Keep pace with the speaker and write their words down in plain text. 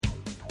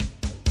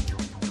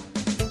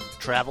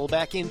travel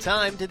back in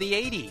time to the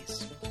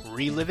 80s,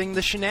 reliving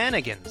the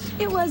shenanigans.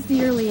 It was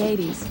the early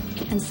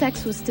 80s, and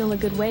sex was still a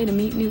good way to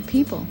meet new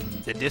people.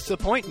 The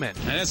disappointment.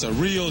 Now that's a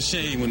real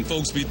shame when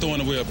folks be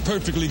throwing away a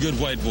perfectly good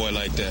white boy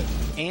like that.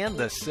 And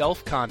the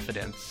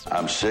self-confidence.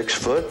 I'm 6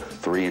 foot,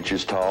 3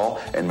 inches tall,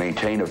 and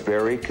maintain a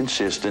very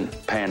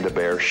consistent panda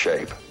bear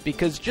shape.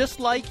 Because just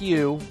like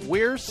you,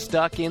 we're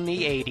stuck in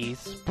the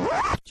 80s.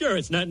 Sure,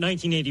 it's not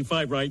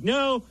 1985 right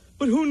now,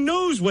 but who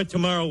knows what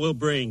tomorrow will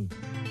bring.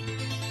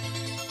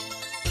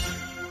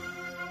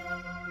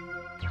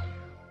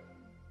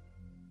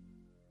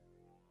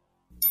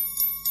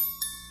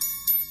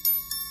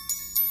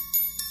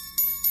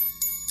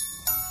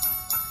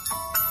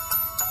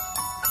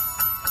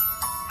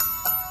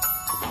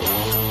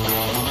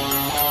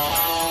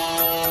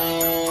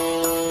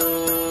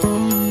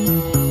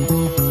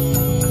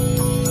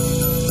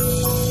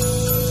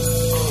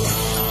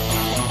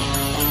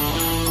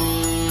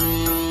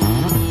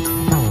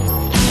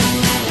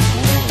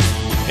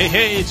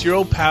 Hey, it's your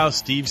old pal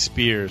Steve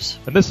Spears.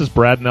 And this is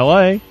Brad in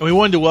L.A. And we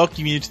wanted to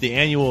welcome you to the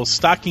annual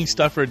Stocking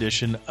Stuffer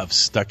edition of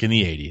Stuck in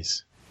the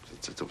 80s.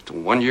 It's a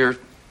 1-year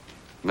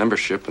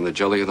membership in the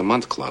Jelly of the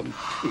Month Club.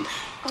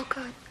 Oh,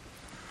 God.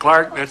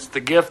 Clark, that's the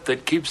gift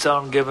that keeps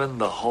on giving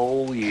the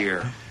whole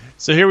year.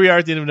 So here we are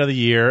at the end of another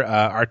year,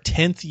 our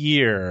 10th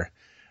year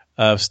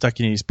of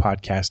Stuck in the 80s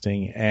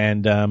podcasting.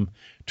 And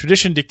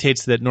tradition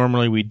dictates that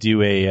normally we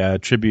do a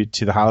tribute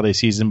to the holiday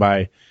season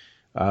by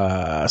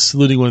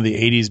saluting one of the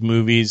 80s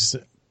movies,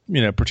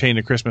 pertaining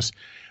to Christmas.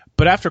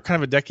 But after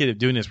kind of a decade of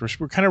doing this,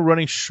 we're kind of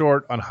running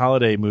short on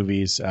holiday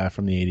movies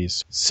from the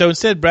 80s. So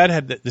instead, Brad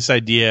had this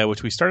idea,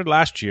 which we started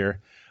last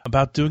year,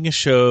 about doing a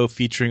show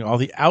featuring all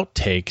the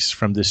outtakes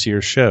from this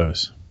year's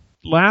shows.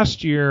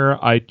 Last year,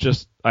 I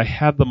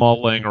had them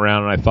all laying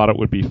around, and I thought it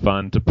would be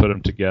fun to put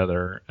them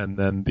together. And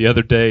then the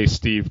other day,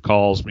 Steve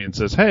calls me and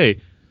says,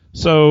 "Hey,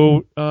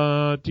 so,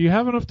 do you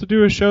have enough to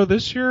do a show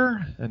this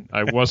year?" And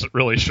I wasn't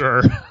really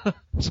sure.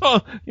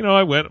 So,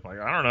 I went,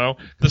 I don't know.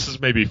 This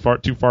is maybe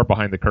too far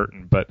behind the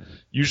curtain, but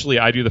usually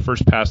I do the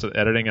first pass of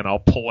editing and I'll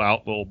pull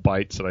out little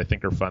bites that I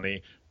think are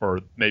funny or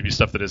maybe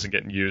stuff that isn't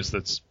getting used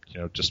that's,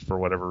 just for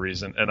whatever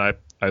reason. And I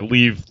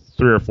leave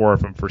 3 or 4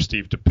 of them for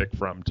Steve to pick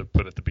from to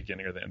put at the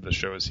beginning or the end of the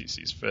show as he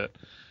sees fit.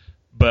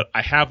 But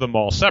I have them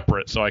all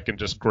separate so I can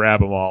just grab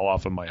them all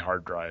off of my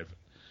hard drive.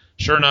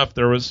 Sure enough,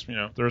 there was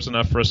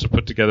enough for us to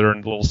put together a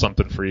little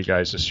something for you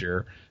guys this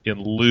year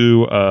in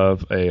lieu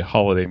of a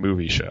holiday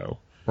movie show.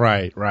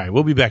 Right.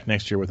 We'll be back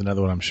next year with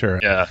another one, I'm sure.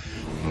 Yeah.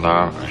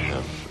 Now I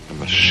have a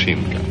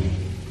machine gun.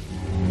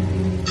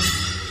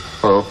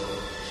 Ho,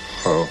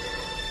 ho,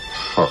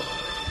 ho.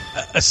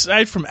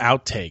 Aside from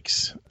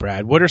outtakes,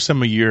 Brad, what are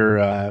some of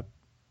your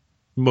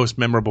most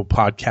memorable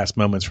podcast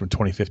moments from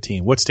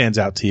 2015? What stands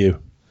out to you?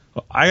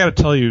 Well, I got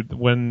to tell you,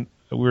 when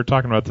we were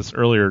talking about this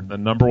earlier, the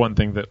number one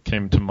thing that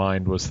came to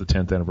mind was the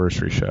 10th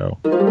anniversary show.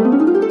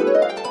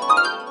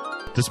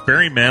 Does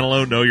Barry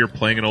Manilow know you're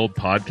playing an old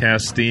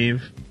podcast,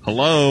 Steve?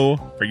 Hello?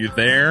 Are you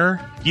there?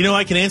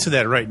 I can answer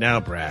that right now,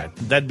 Brad.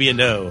 That'd be a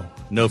no.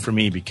 No for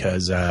me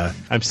because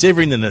I'm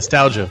savoring the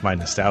nostalgia of my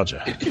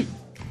nostalgia.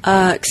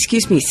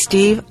 Excuse me,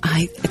 Steve.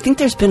 I think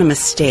there's been a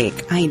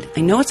mistake. I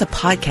know it's a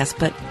podcast,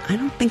 but I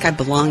don't think I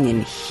belong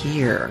in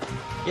here.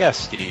 Yes,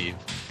 Steve.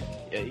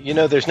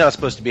 There's not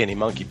supposed to be any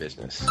monkey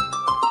business.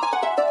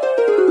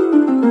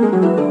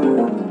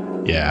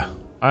 Yeah.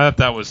 I thought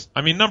that was,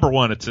 number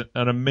one, it's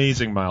an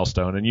amazing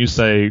milestone. And you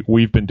say,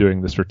 we've been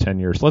doing this for 10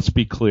 years. Let's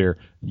be clear.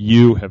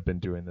 You have been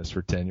doing this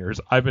for 10 years.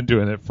 I've been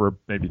doing it for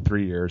maybe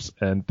 3 years,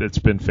 and it's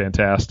been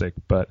fantastic.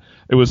 But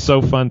it was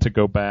so fun to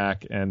go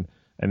back and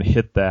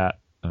hit that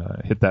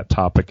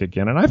topic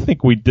again. And I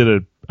think we did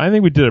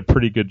a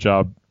pretty good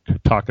job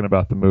talking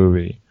about the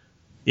movie.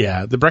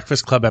 Yeah, the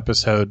Breakfast Club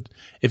episode,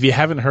 if you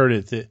haven't heard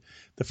it,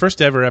 the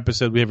first ever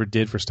episode we ever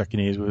did for Stuck in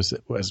the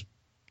 80s was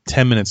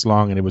 10 minutes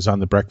long, and it was on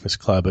the Breakfast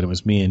Club, and it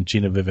was me and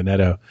Gina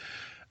Vivanetto.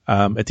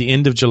 At the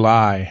end of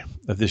July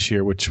of this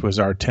year, which was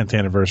our 10th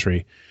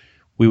anniversary,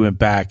 we went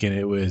back, and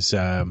it was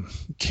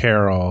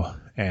Carol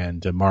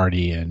and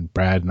Marty and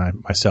Brad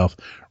and myself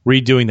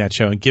redoing that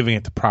show and giving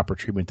it the proper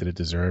treatment that it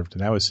deserved.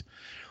 And that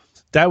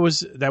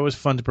was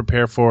fun to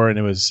prepare for, and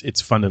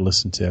it's fun to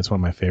listen to. It's one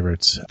of my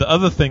favorites. The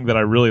other thing that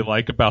I really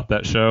like about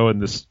that show, and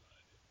this,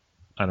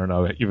 I don't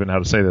know even how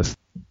to say this,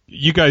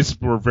 you guys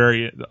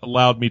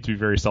allowed me to be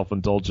very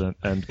self-indulgent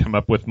and come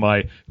up with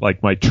my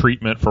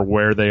treatment for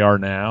where they are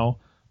now.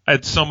 I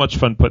had so much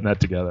fun putting that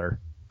together.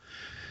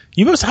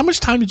 How much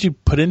time did you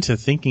put into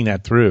thinking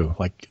that through?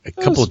 Like a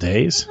couple of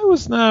days? It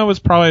was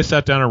probably I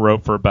sat down and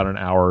wrote for about an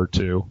hour or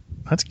two.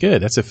 That's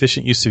good. That's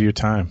efficient use of your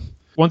time.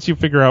 Once you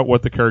figure out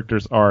what the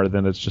characters are,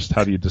 then it's just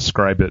how do you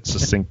describe it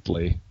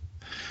succinctly.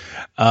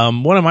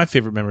 One of my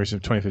favorite memories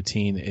of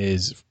 2015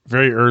 is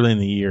very early in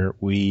the year,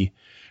 we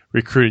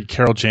recruited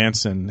Carol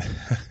Jansen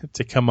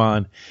to come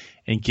on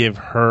and give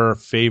her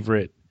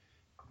favorite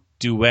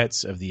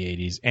duets of the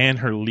 80s and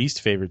her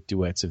least favorite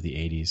duets of the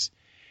 80s.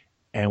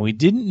 And we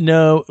didn't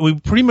know, we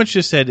pretty much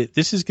just said,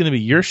 this is going to be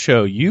your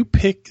show. You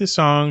pick the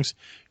songs.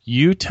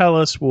 You tell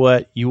us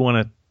what you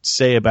want to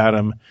say about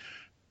them.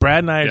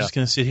 Brad and I are just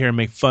going to sit here and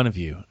make fun of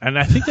you. And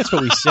I think that's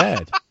what we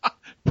said.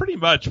 Pretty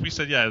much. We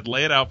said,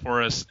 lay it out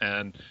for us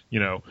and,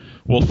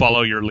 we'll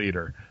follow your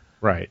leader.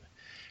 Right.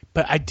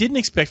 But I didn't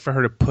expect for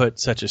her to put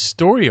such a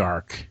story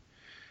arc.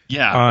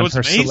 Yeah, it was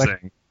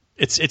amazing.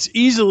 It's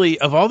easily,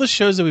 of all the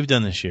shows that we've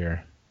done this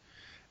year,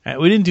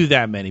 we didn't do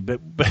that many, but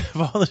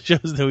of all the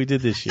shows that we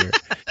did this year,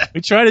 we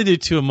try to do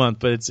 2 a month,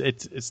 but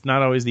it's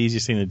not always the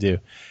easiest thing to do.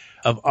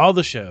 Of all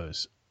the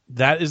shows,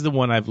 that is the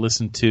one I've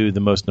listened to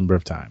the most number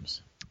of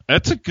times.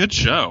 It's a good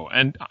show.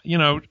 And,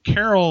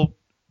 Carol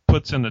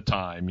puts in the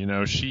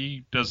time.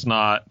 She does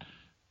not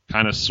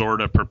kind of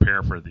sort of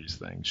prepare for these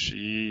things.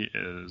 She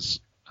is,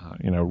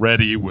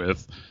 ready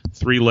with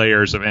 3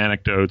 layers of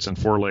anecdotes and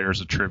 4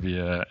 layers of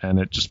trivia, and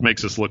it just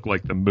makes us look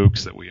like the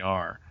mooks that we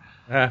are.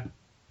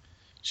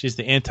 She's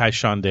the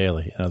anti-Sean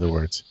Daly, in other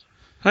words.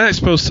 I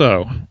suppose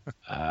so.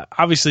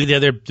 Obviously,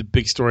 the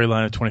big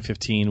storyline of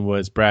 2015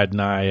 was Brad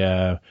and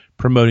I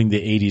promoting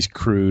the 80s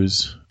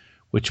cruise,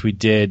 which we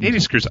did.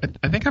 80s cruise.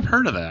 I think I've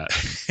heard of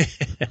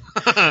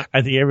that.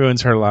 I think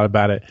everyone's heard a lot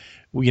about it.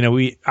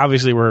 We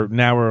obviously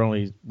we're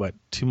only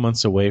 2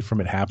 months away from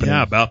it happening.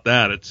 Yeah, about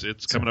that.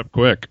 It's coming up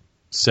quick.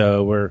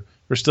 So we're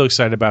still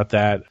excited about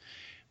that.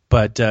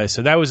 But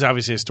so that was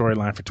obviously a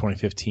storyline for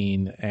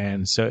 2015,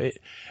 and so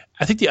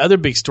I think the other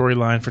big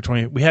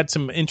storyline we had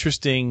some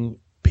interesting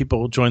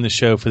people join the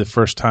show for the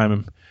first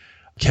time.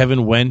 Kevin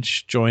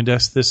Wench joined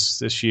us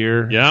this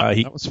year. Yeah,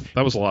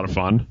 that was a lot of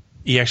fun.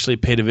 He actually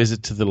paid a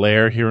visit to the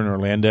Lair here in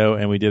Orlando,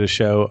 and we did a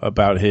show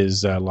about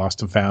his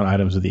lost and found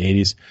items of the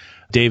 80s.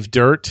 Dave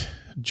Dirt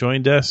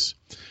joined us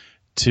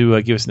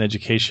to give us an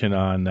education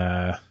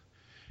on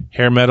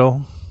hair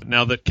metal.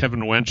 Now that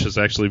Kevin Wench has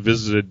actually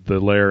visited the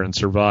Lair and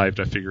survived,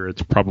 I figure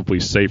it's probably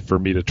safe for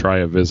me to try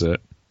a visit.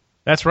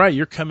 That's right.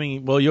 You're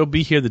coming. Well, you'll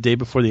be here the day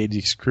before the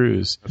 80s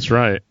cruise. That's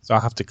right. So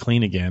I'll have to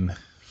clean again.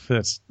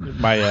 That's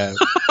my.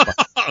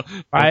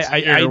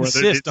 I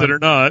insist on it or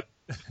not.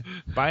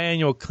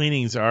 Biannual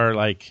cleanings are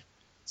like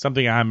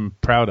something I'm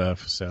proud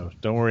of. So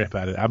don't worry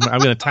about it. I'm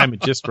going to time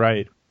it just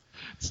right.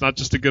 It's not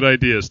just a good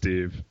idea,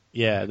 Steve.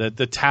 Yeah,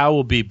 the towel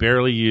will be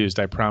barely used.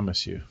 I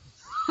promise you.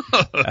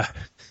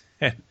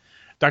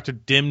 Dr.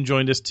 Dim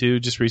joined us, too,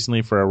 just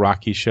recently for a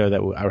Rocky show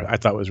that I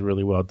thought was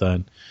really well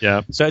done.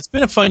 Yeah. So it's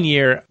been a fun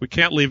year. We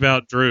can't leave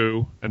out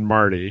Drew and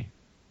Marty.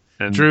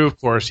 And Drew, of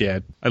course,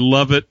 yeah. I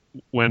love it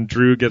when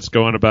Drew gets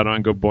going about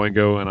Oingo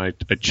Boingo, and I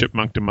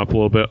chipmunked him up a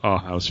little bit. Oh,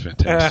 that was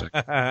fantastic.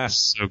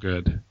 So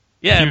good.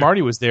 Yeah, and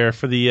Marty was there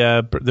for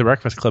the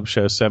Breakfast Club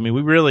show. So, I mean,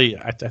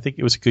 I think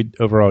it was a good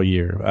overall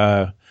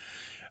year.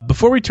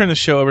 Before we turn the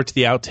show over to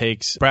the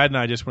outtakes, Brad and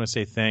I just want to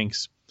say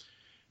thanks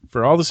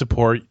for all the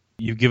support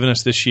you've given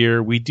us this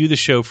year. We do the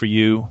show for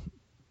you,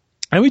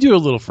 and we do a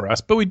little for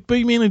us, but we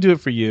mainly do it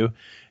for you.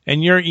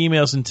 And your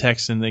emails and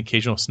texts and the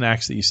occasional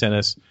snacks that you send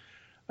us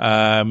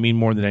mean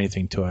more than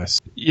anything to us.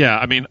 Yeah,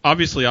 I mean,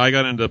 obviously I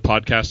got into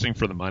podcasting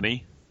for the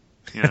money,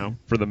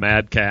 for the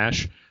mad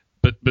cash.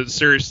 But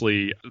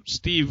seriously,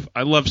 Steve,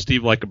 I love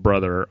Steve like a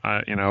brother.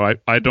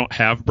 I don't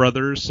have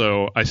brothers,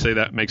 so I say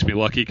that makes me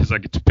lucky because I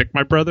get to pick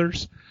my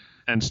brothers.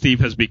 And Steve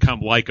has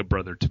become like a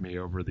brother to me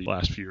over the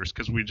last few years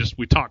because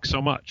we talk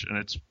so much, and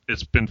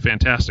it's been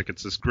fantastic.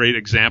 It's this great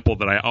example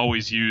that I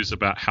always use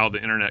about how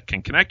the internet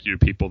can connect you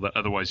to people that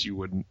otherwise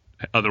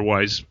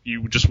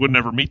you just would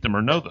never meet them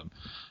or know them,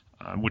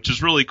 which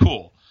is really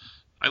cool.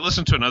 I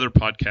listened to another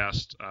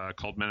podcast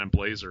called Men in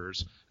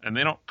Blazers, and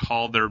they don't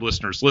call their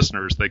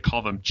listeners, they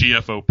call them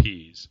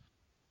GFOPs,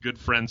 good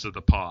friends of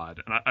the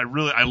pod. And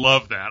I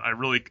love that.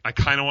 I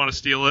kind of want to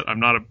steal it. I'm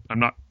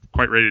not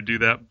quite ready to do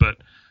that, but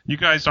you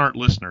guys aren't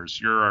listeners.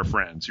 You're our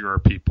friends. You're our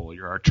people.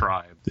 You're our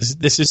tribe.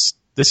 This is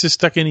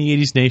Stuck in the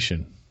 80s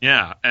Nation.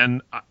 Yeah,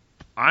 and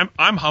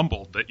I'm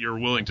humbled that you're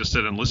willing to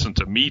sit and listen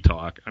to me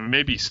talk. I mean,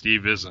 maybe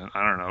Steve isn't.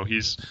 I don't know.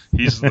 He's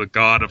the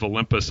god of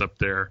Olympus up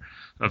there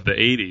of the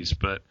 80s,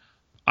 but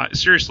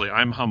seriously,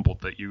 I'm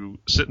humbled that you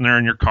sitting there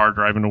in your car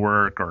driving to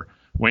work or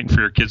waiting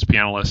for your kid's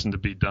piano lesson to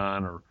be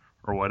done or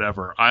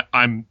whatever.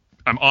 I'm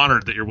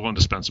honored that you're willing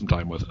to spend some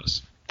time with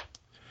us.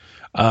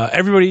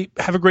 Everybody,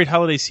 have a great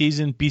holiday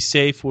season. Be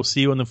safe. We'll see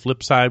you on the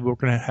flip side. We're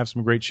going to have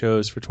some great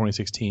shows for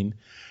 2016.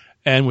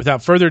 And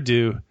without further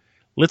ado,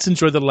 let's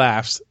enjoy the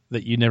laughs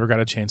that you never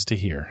got a chance to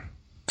hear.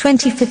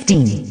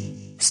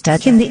 2015.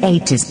 Stuck in the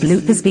 80s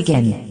bloopers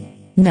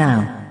begin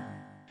now.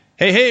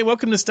 Hey,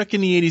 welcome to Stuck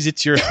in the 80s.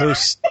 It's your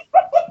host.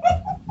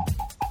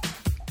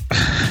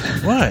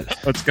 What?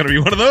 It's going to be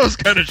one of those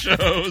kind of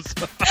shows.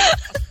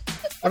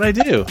 What'd I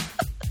do?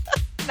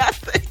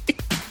 Nothing.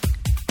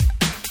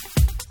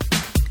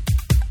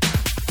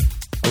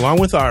 Along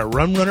with our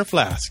Rum Runner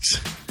flasks.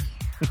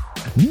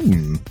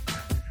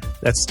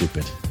 That's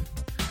stupid.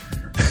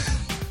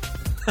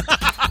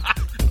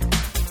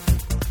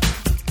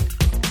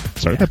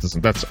 Sorry, I'll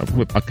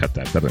cut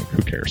that.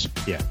 Who cares?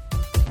 Yeah.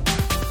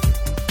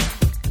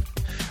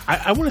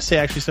 I want to say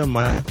actually some of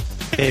my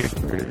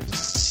favorite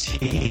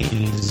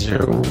scenes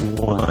are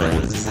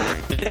ones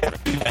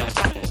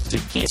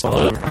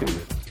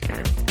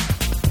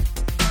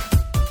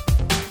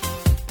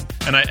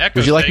And I echo.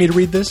 Would you like me to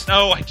read this?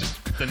 No,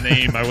 the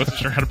name. I wasn't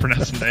sure how to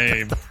pronounce the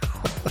name.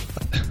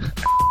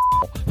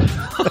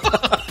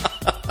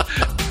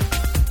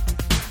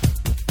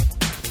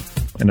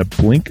 In a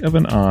blink of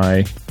an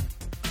eye,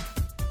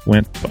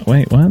 wait,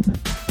 what?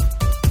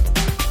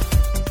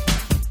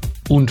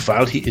 And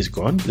while he is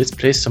gone, let's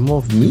play some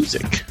more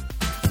music.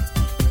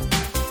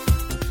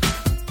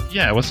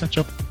 Yeah, wasn't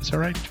that Joe? Is that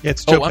right? Yeah,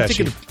 it's Joe I'm Pesci.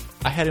 thinking.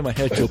 I had in my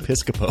head Joe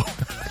Piscopo.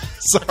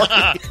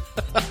 Sorry.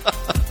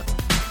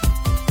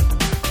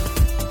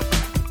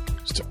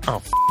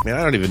 Man,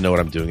 I don't even know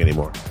what I'm doing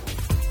anymore.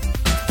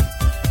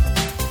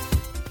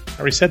 I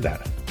already said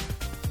that.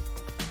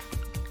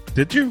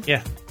 Did you?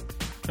 Yeah.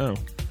 Oh.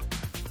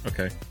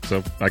 Okay.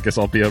 So I guess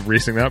I'll be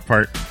erasing that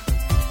part.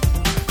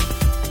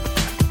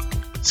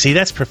 See,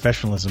 that's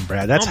professionalism,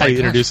 Brad. That's how you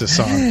introduce a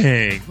song.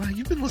 Dang. Wow,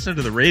 you've been listening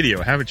to the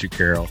radio, haven't you,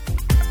 Carol?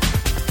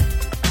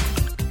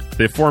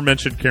 The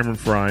aforementioned Cameron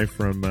Fry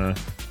from...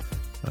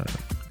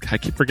 I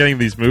keep forgetting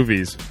these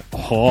movies.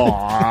 Oh,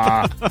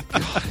 God,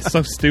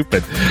 so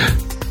stupid.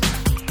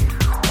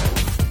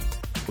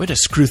 Way to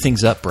screw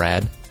things up,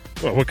 Brad.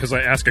 Well, because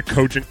I ask a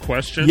cogent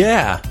question?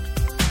 Yeah.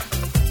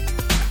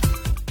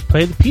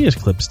 Play the penis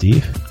clip,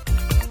 Steve.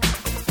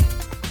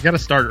 You got to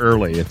start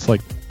early. It's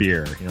like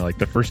beer. You know, like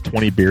the first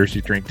 20 beers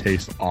you drink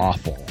taste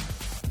awful.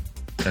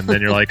 And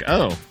then you're like,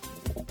 oh,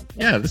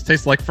 yeah, this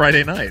tastes like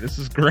Friday night. This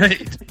is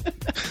great.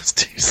 This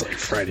tastes like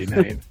Friday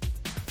night.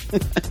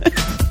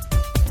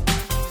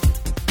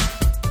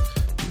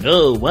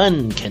 No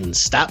one can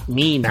stop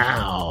me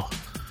now.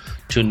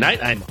 Tonight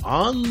I'm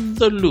on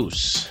the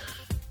loose.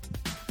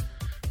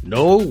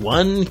 No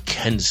one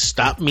can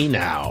stop me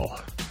now.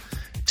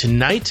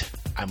 Tonight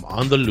I'm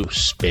on the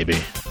loose, baby.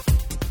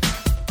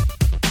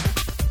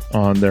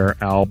 On their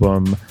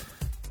album...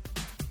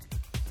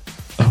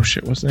 Oh,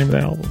 shit, what's the name of the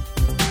album?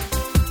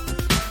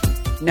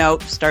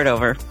 Nope, start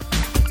over.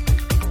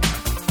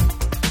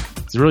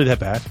 Is it really that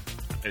bad?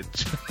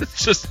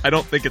 It's just, I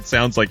don't think it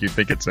sounds like you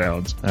think it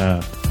sounds. Who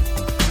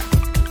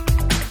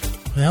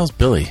the hell's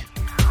Billy?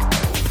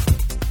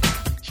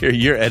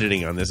 Your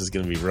editing on this is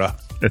going to be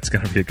rough. It's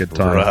going to be a good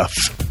time. Rough.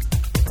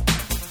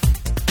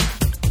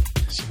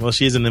 Well,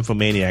 she is an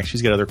nymphomaniac.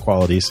 She's got other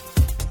qualities.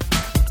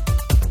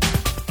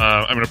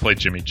 I'm going to play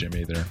Jimmy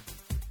Jimmy there.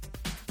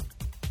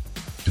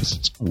 Because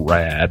it's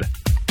rad.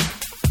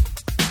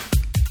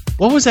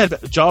 What was that?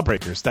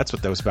 Jawbreakers. That's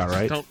what that was about,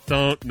 right?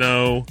 No,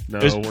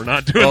 we're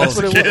not doing this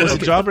again. Was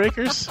it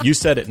Jawbreakers? You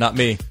said it, not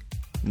me.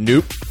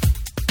 Nope.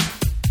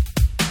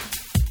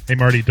 Hey,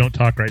 Marty, don't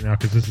talk right now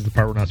because this is the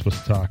part we're not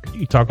supposed to talk.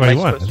 You talk all you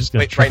want. I'm just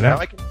going to try it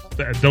out.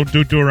 Don't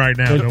do it right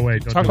now. No,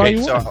 wait. Talk all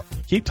you want.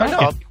 Keep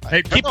talking.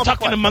 Hey, keep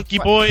talking to monkey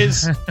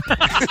boys.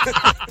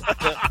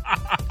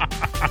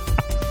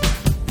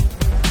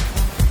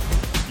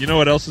 You know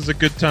what else is a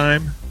good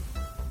time?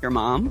 Your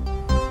mom?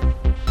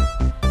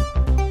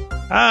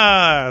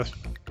 The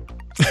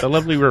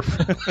lovely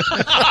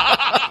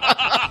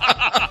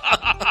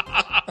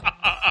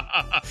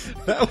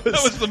That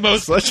was the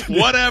most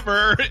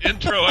whatever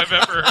intro I've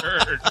ever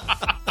heard.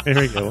 Here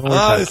we go.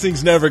 This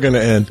thing's never going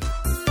to end.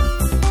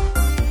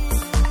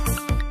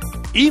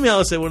 Email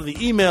us at one of the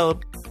email.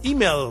 You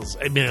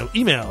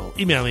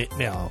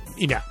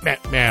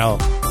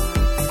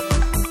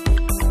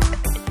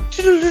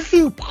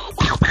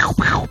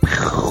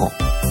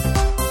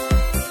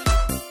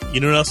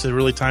know what else is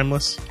really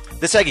timeless?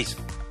 The Seggies.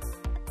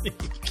 You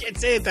can't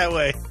say it that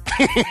way.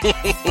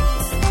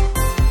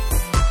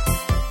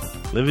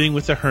 Living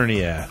with a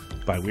Hernia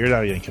by Weird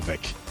Al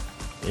Yankovic.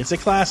 It's a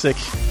classic.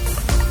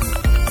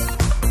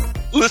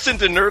 Listen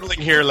to Nerdling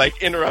here, like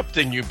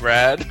interrupting you,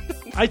 Brad.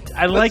 I'm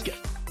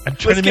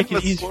trying to make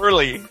it easy.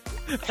 Swirly.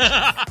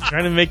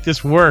 Trying to make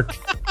this work.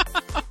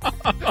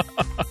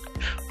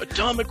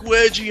 Atomic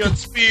Wedgie on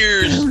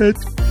Spears.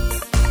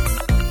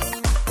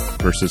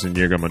 Versus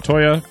Inigo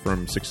Montoya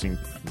from 16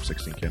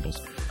 Candles.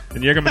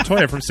 Inigo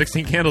Montoya from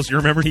 16 Candles. You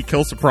remember he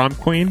kills the prom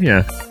queen?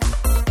 Yeah.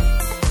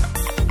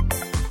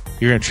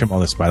 You're going to trim all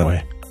this, by the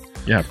way.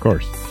 Yeah, of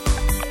course.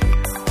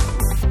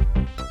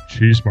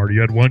 Jeez, Marty,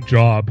 you had one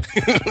job.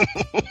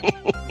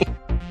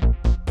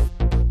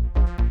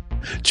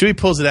 Chewie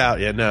pulls it out.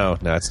 Yeah, no,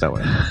 it's not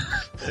what I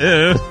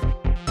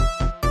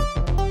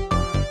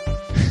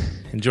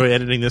Enjoy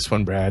editing this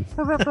one, Brad.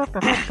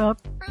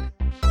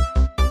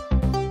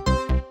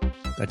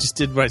 I just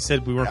did what I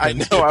said we weren't I going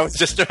to know, do. I was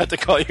just about to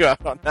call you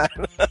out on that.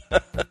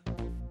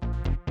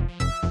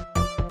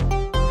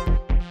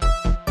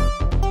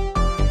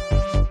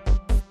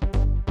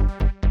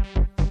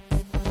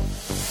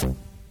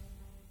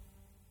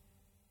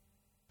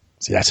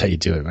 See, that's how you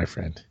do it, my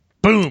friend.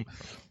 Boom.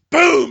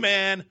 Boom,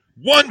 man.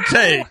 One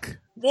take.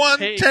 One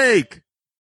take.